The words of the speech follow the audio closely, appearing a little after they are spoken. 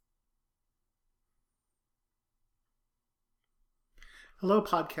Hello,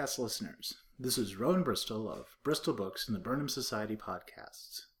 podcast listeners. This is Rowan Bristol of Bristol Books and the Burnham Society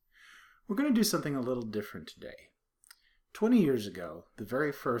podcasts. We're going to do something a little different today. 20 years ago, the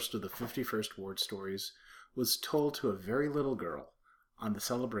very first of the 51st Ward stories was told to a very little girl on the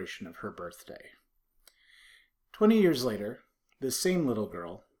celebration of her birthday. 20 years later, this same little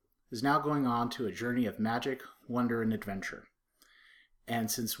girl is now going on to a journey of magic, wonder, and adventure. And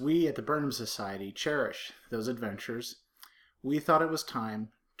since we at the Burnham Society cherish those adventures, we thought it was time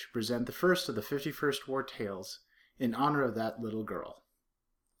to present the first of the 51st Ward tales in honor of that little girl.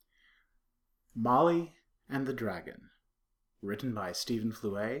 Molly and the Dragon, written by Stephen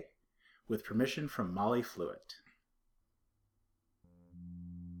Fluet, with permission from Molly Fluet.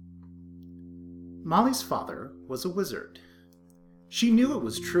 Molly's father was a wizard. She knew it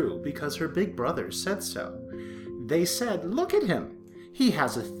was true because her big brothers said so. They said, "Look at him! He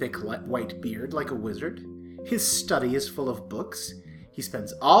has a thick white beard like a wizard. His study is full of books. He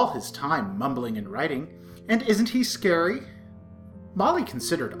spends all his time mumbling and writing. And isn't he scary?" Molly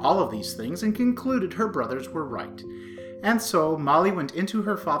considered all of these things and concluded her brothers were right. And so Molly went into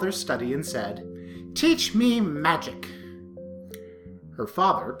her father's study and said, "Teach me magic." Her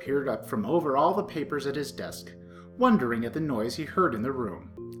father peered up from over all the papers at his desk, wondering at the noise he heard in the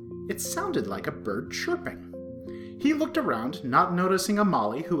room. It sounded like a bird chirping. He looked around, not noticing a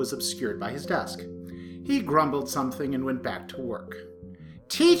Molly who was obscured by his desk. He grumbled something and went back to work.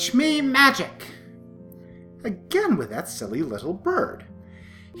 "Teach me magic!" Again with that silly little bird.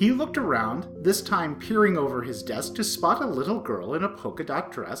 He looked around, this time peering over his desk to spot a little girl in a polka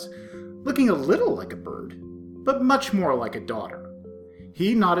dot dress, looking a little like a bird, but much more like a daughter.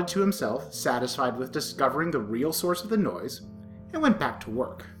 He nodded to himself, satisfied with discovering the real source of the noise, and went back to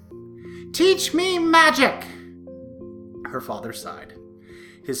work. "Teach me magic!" Her father sighed,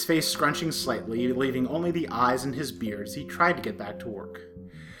 his face scrunching slightly, leaving only the eyes and his beard as he tried to get back to work.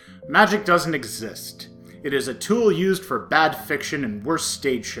 "Magic doesn't exist. It is a tool used for bad fiction and worse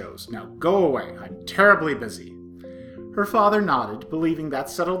stage shows. Now go away. I'm terribly busy." Her father nodded, believing that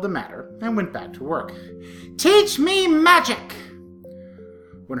settled the matter, and went back to work. "Teach me magic!"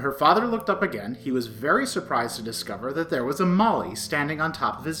 When her father looked up again, he was very surprised to discover that there was a Molly standing on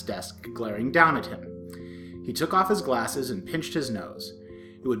top of his desk, glaring down at him. He took off his glasses and pinched his nose.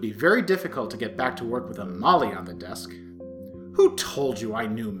 It would be very difficult to get back to work with a Molly on the desk. "Who told you I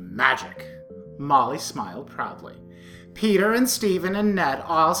knew magic?" Molly smiled proudly. "Peter and Stephen and Ned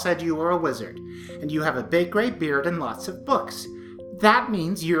all said you were a wizard, and you have a big gray beard and lots of books. That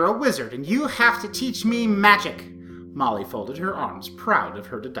means you're a wizard, and you have to teach me magic." Molly folded her arms, proud of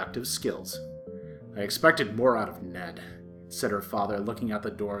her deductive skills. "I expected more out of Ned," said her father, looking out the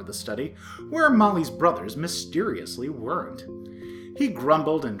door of the study, where Molly's brothers mysteriously weren't. He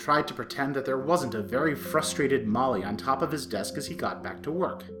grumbled and tried to pretend that there wasn't a very frustrated Molly on top of his desk as he got back to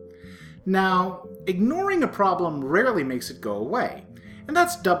work. Now, ignoring a problem rarely makes it go away, and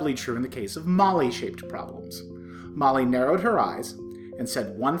that's doubly true in the case of Molly-shaped problems. Molly narrowed her eyes and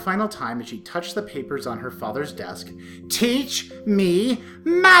said one final time as she touched the papers on her father's desk, "Teach me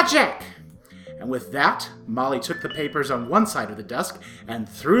magic!" And with that, Molly took the papers on one side of the desk and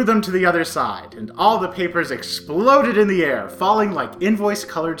threw them to the other side, and all the papers exploded in the air, falling like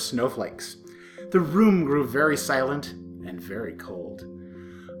invoice-colored snowflakes. The room grew very silent and very cold.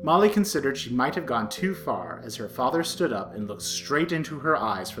 Molly considered she might have gone too far as her father stood up and looked straight into her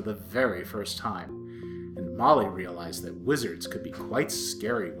eyes for the very first time. And Molly realized that wizards could be quite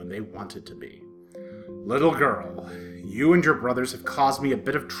scary when they wanted to be. "Little girl, you and your brothers have caused me a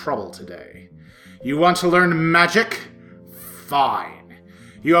bit of trouble today. You want to learn magic? Fine.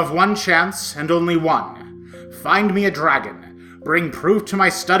 You have one chance, and only one. Find me a dragon. Bring proof to my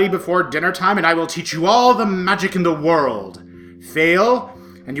study before dinner time, and I will teach you all the magic in the world. Fail,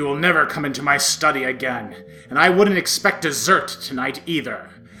 and you will never come into my study again, and I wouldn't expect dessert tonight either.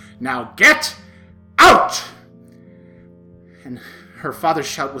 Now get out!" And her father's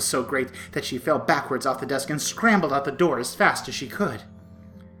shout was so great that she fell backwards off the desk and scrambled out the door as fast as she could.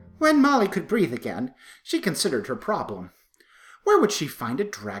 When Molly could breathe again, she considered her problem. Where would she find a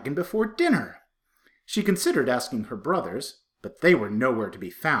dragon before dinner? She considered asking her brothers, but they were nowhere to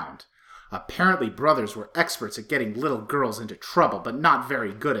be found. Apparently brothers were experts at getting little girls into trouble, but not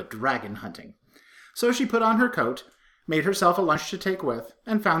very good at dragon hunting. So she put on her coat, made herself a lunch to take with,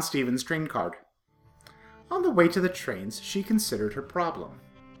 and found Stephen's train card. On the way to the trains, she considered her problem.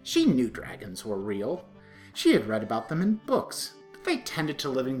 She knew dragons were real. She had read about them in books. They tended to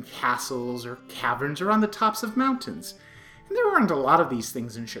live in castles or caverns or on the tops of mountains, and there weren't a lot of these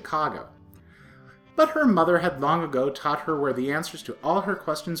things in Chicago. But her mother had long ago taught her where the answers to all her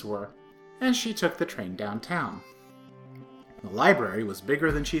questions were, and she took the train downtown. The library was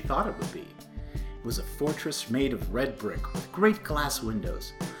bigger than she thought it would be. It was a fortress made of red brick with great glass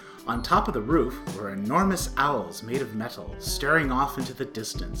windows. On top of the roof were enormous owls made of metal, staring off into the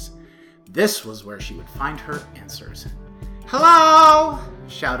distance. This was where she would find her answers. "Hello!"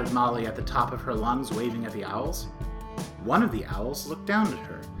 shouted Molly at the top of her lungs, waving at the owls. One of the owls looked down at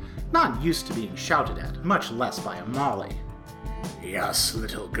her, not used to being shouted at, much less by a Molly. "Yes,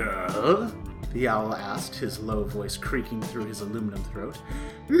 little girl?" the owl asked, his low voice creaking through his aluminum throat.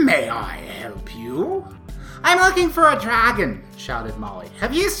 "May I help you?" "I'm looking for a dragon," shouted Molly.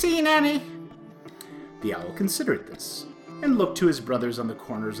 "Have you seen any?" The owl considered this, and looked to his brothers on the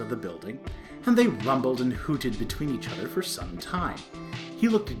corners of the building, and they rumbled and hooted between each other for some time. He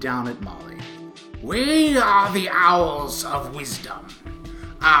looked down at Molly. "We are the owls of wisdom.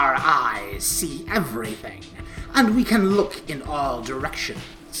 Our eyes see everything, and we can look in all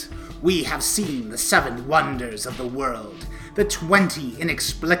directions. We have seen the 7 wonders of the world, the 20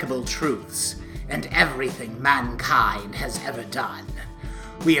 inexplicable truths, and everything mankind has ever done.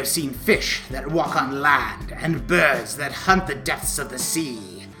 We have seen fish that walk on land, and birds that hunt the depths of the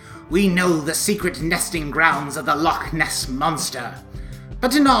sea. We know the secret nesting grounds of the Loch Ness Monster.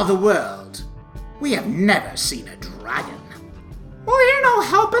 But in all the world, we have never seen a dragon." "Well, you're no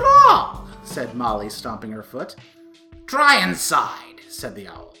help at all," said Molly, stomping her foot. "Try inside," said the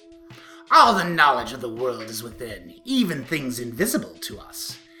owl. "All the knowledge of the world is within, even things invisible to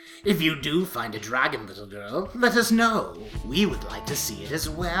us. If you do find a dragon, little girl, let us know. We would like to see it as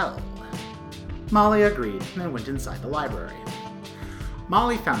well." Molly agreed and went inside the library.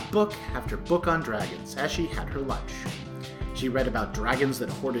 Molly found book after book on dragons as she had her lunch. She read about dragons that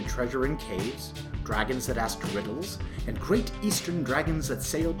hoarded treasure in caves, dragons that asked riddles, and great eastern dragons that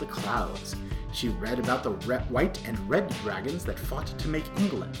sailed the clouds. She read about the white and red dragons that fought to make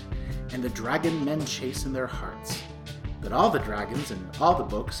England, and the dragon men chase in their hearts. But all the dragons in all the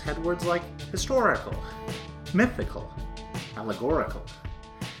books had words like historical, mythical, allegorical.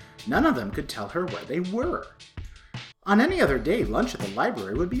 None of them could tell her where they were. On any other day, lunch at the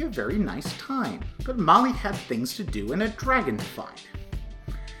library would be a very nice time, but Molly had things to do and a dragon to find.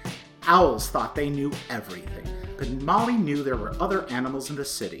 Owls thought they knew everything, but Molly knew there were other animals in the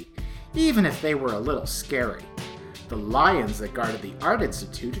city, even if they were a little scary. The lions that guarded the Art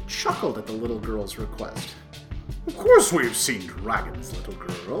Institute chuckled at the little girl's request. "Of course we've seen dragons, little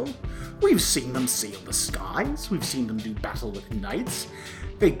girl. We've seen them sail the skies. We've seen them do battle with knights.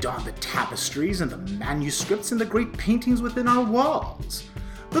 They don the tapestries and the manuscripts and the great paintings within our walls.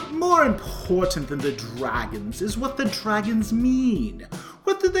 But more important than the dragons is what the dragons mean.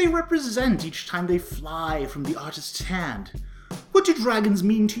 What do they represent each time they fly from the artist's hand? What do dragons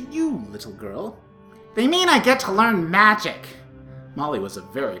mean to you, little girl?" "They mean I get to learn magic." Molly was a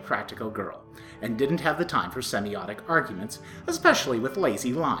very practical girl, and didn't have the time for semiotic arguments, especially with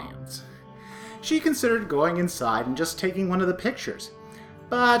lazy lions. She considered going inside and just taking one of the pictures,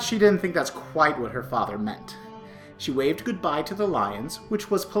 but she didn't think that's quite what her father meant. She waved goodbye to the lions,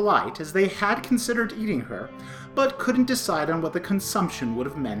 which was polite as they had considered eating her, but couldn't decide on what the consumption would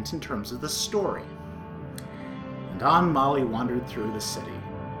have meant in terms of the story. And on Molly wandered through the city.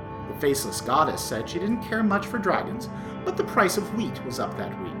 The faceless goddess said she didn't care much for dragons, but the price of wheat was up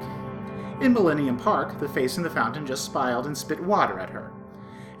that week. In Millennium Park, the face in the fountain just smiled and spit water at her.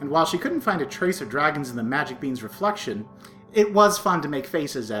 And while she couldn't find a trace of dragons in the magic bean's reflection, it was fun to make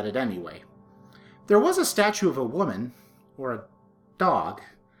faces at it anyway. There was a statue of a woman, or a dog,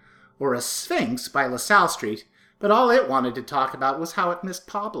 or a sphinx by LaSalle Street, but all it wanted to talk about was how it missed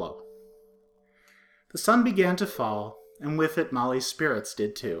Pablo. The sun began to fall, and with it Molly's spirits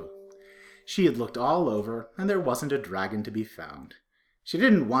did too. She had looked all over, and there wasn't a dragon to be found. She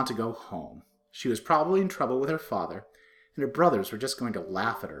didn't want to go home. She was probably in trouble with her father, and her brothers were just going to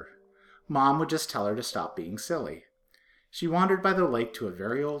laugh at her. Mom would just tell her to stop being silly. She wandered by the lake to a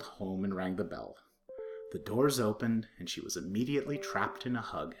very old home and rang the bell. The doors opened, and she was immediately trapped in a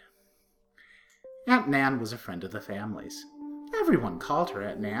hug. Aunt Nan was a friend of the family's. Everyone called her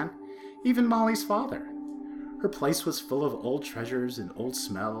Aunt Nan, even Molly's father. Her place was full of old treasures and old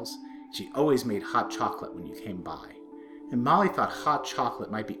smells. She always made hot chocolate when you came by, and Molly thought hot chocolate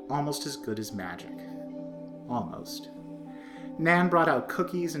might be almost as good as magic. Almost. Nan brought out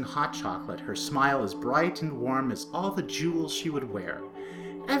cookies and hot chocolate, her smile as bright and warm as all the jewels she would wear.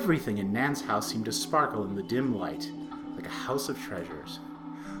 Everything in Nan's house seemed to sparkle in the dim light, like a house of treasures.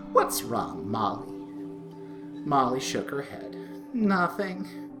 "What's wrong, Molly?" Molly shook her head. "Nothing."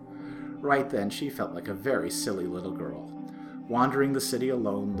 Right then she felt like a very silly little girl. Wandering the city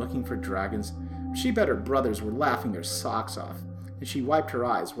alone, looking for dragons, she bet her brothers were laughing their socks off, and she wiped her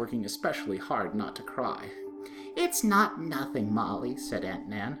eyes, working especially hard not to cry. "It's not nothing, Molly," said Aunt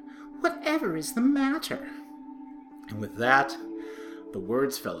Nan. "Whatever is the matter?" And with that, the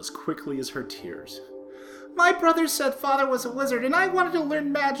words fell as quickly as her tears. "My brother said Father was a wizard, and I wanted to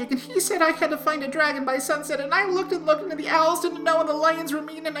learn magic, and he said I had to find a dragon by sunset, and I looked and looked, and the owls didn't know, and the lions were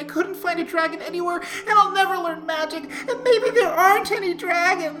mean, and I couldn't find a dragon anywhere, and I'll never learn magic, and maybe there aren't any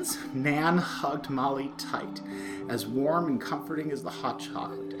dragons." Nan hugged Molly tight, as warm and comforting as the hot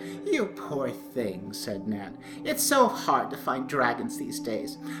chocolate. "You poor thing," said Nan. "It's so hard to find dragons these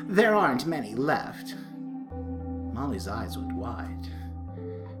days. There aren't many left." Molly's eyes went wide.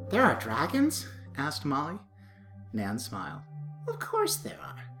 "There are dragons?" asked Molly. Nan smiled. "Of course there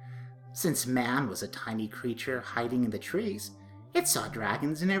are. Since man was a tiny creature hiding in the trees, it saw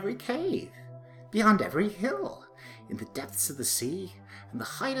dragons in every cave, beyond every hill, in the depths of the sea, and the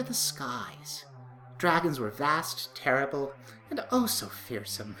height of the skies. Dragons were vast, terrible, and oh so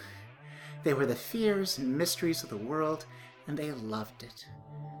fearsome. They were the fears and mysteries of the world, and they loved it.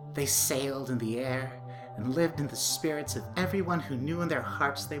 They sailed in the air and lived in the spirits of everyone who knew in their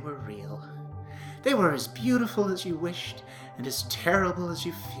hearts they were real. They were as beautiful as you wished, and as terrible as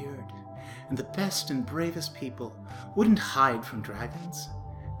you feared. And the best and bravest people wouldn't hide from dragons.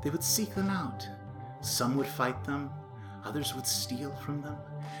 They would seek them out. Some would fight them, others would steal from them,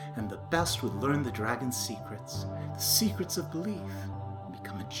 and the best would learn the dragon's secrets, the secrets of belief, and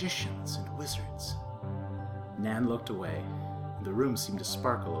become magicians and wizards." Nan looked away, and the room seemed to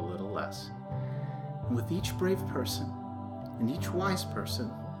sparkle a little less. And with each brave person, and each wise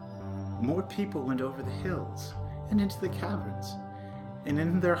person, more people went over the hills and into the caverns, and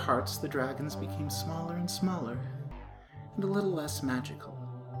in their hearts the dragons became smaller and smaller, and a little less magical.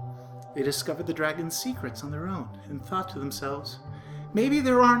 They discovered the dragon's secrets on their own, and thought to themselves, maybe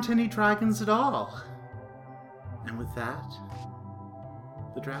there aren't any dragons at all. And with that,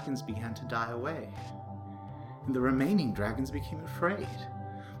 the dragons began to die away, and the remaining dragons became afraid.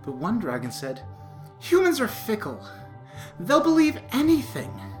 But one dragon said, "Humans are fickle. They'll believe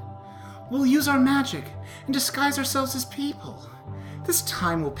anything. We'll use our magic and disguise ourselves as people. This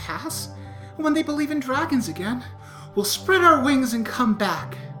time will pass, and when they believe in dragons again, we'll spread our wings and come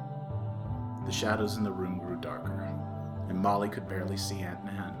back." The shadows in the room grew darker, and Molly could barely see Aunt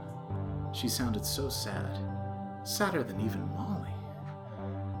Nan. She sounded so sad, sadder than even Molly.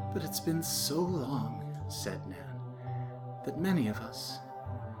 "But it's been so long," said Nan, "that many of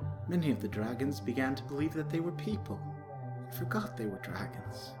the dragons began to believe that they were people, and forgot they were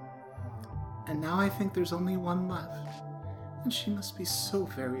dragons. And now I think there's only one left, and she must be so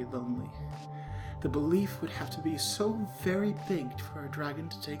very lonely. The belief would have to be so very big for a dragon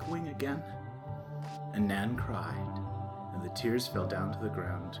to take wing again." And Nan cried, and the tears fell down to the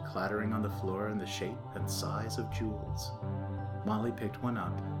ground, clattering on the floor in the shape and size of jewels. Molly picked one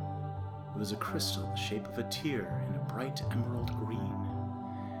up. It was a crystal the shape of a tear in a bright emerald green.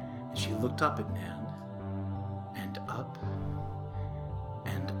 And she looked up at Nan, and up,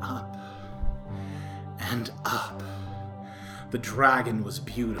 and up, and up. The dragon was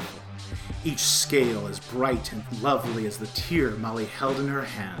beautiful, each scale as bright and lovely as the tear Molly held in her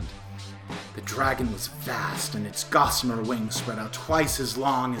hand. The dragon was vast, and its gossamer wings spread out twice as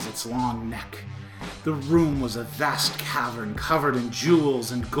long as its long neck. The room was a vast cavern covered in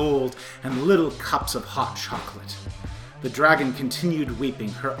jewels and gold and little cups of hot chocolate. The dragon continued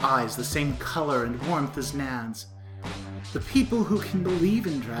weeping, her eyes the same color and warmth as Nan's. "The people who can believe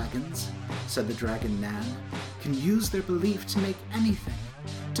in dragons," said the dragon Nan, "can use their belief to make anything,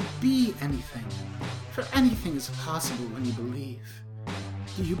 to be anything. For anything is possible when you believe.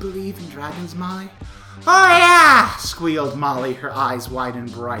 Do you believe in dragons, Molly?" "Oh yeah!" squealed Molly, her eyes wide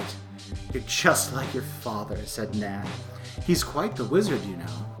and bright. "You're just like your father," said Nan. "He's quite the wizard, you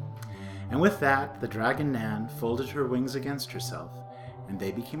know." And with that, the dragon Nan folded her wings against herself, and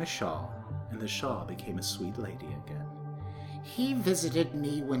they became a shawl, and the shawl became a sweet lady again. "He visited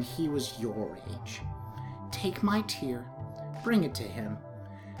me when he was your age. Take my tear, bring it to him,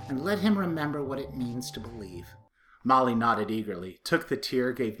 and let him remember what it means to believe." Molly nodded eagerly, took the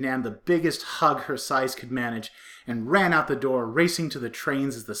tear, gave Nan the biggest hug her size could manage, and ran out the door, racing to the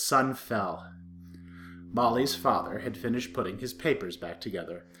trains as the sun fell. Molly's father had finished putting his papers back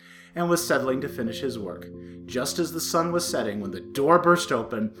together, and was settling to finish his work, just as the sun was setting when the door burst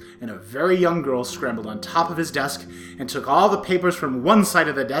open, and a very young girl scrambled on top of his desk and took all the papers from one side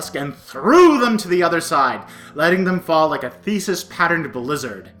of the desk and threw them to the other side, letting them fall like a thesis-patterned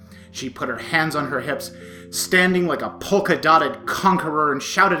blizzard. She put her hands on her hips, standing like a polka-dotted conqueror, and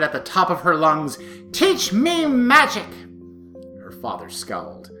shouted at the top of her lungs, "Teach me magic!" Her father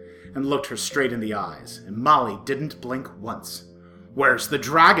scowled and looked her straight in the eyes, and Molly didn't blink once. "Where's the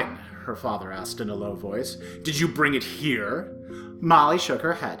dragon?" her father asked in a low voice. "Did you bring it here?" Molly shook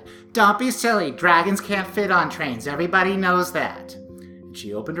her head. "Don't be silly. Dragons can't fit on trains. Everybody knows that." And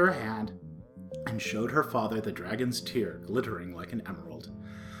she opened her hand and showed her father the dragon's tear glittering like an emerald.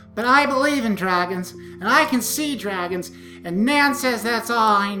 "But I believe in dragons, and I can see dragons, and Nan says that's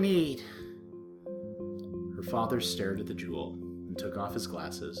all I need." Her father stared at the jewel and took off his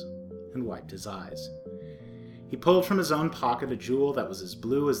glasses and wiped his eyes. He pulled from his own pocket a jewel that was as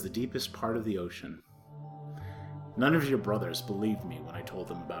blue as the deepest part of the ocean. "None of your brothers believed me when I told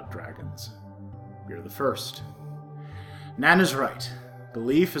them about dragons. You're the first. Nan is right.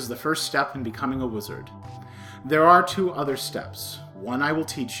 Belief is the first step in becoming a wizard. There are 2 other steps. One I will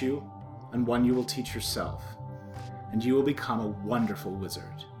teach you, and one you will teach yourself. And you will become a wonderful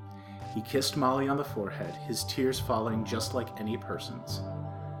wizard." He kissed Molly on the forehead, his tears falling just like any person's.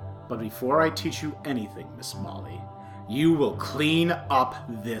 "But before I teach you anything, Miss Molly, you will clean up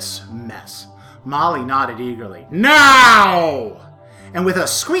this mess." Molly nodded eagerly. "Now!" And with a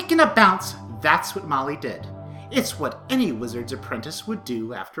squeak and a bounce, that's what Molly did. It's what any wizard's apprentice would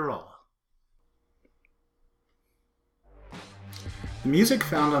do after all. The music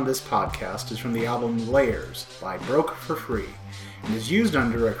found on this podcast is from the album Layers by Broke for Free and is used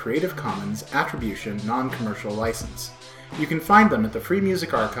under a Creative Commons Attribution Non-Commercial License. You can find them at the Free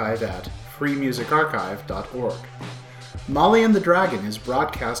Music Archive at freemusicarchive.org. Molly and the Dragon is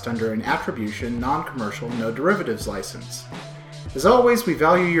broadcast under an Attribution Non-Commercial No Derivatives license. As always, we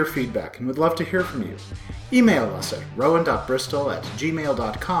value your feedback and would love to hear from you. Email us at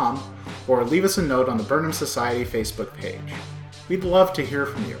rowan.bristol@gmail.com or leave us a note on the Burnham Society Facebook page. We'd love to hear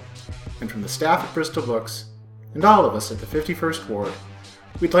from you. And from the staff at Bristol Books, and all of us at the 51st Ward,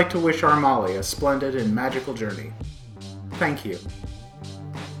 we'd like to wish our Molly a splendid and magical journey. Thank you.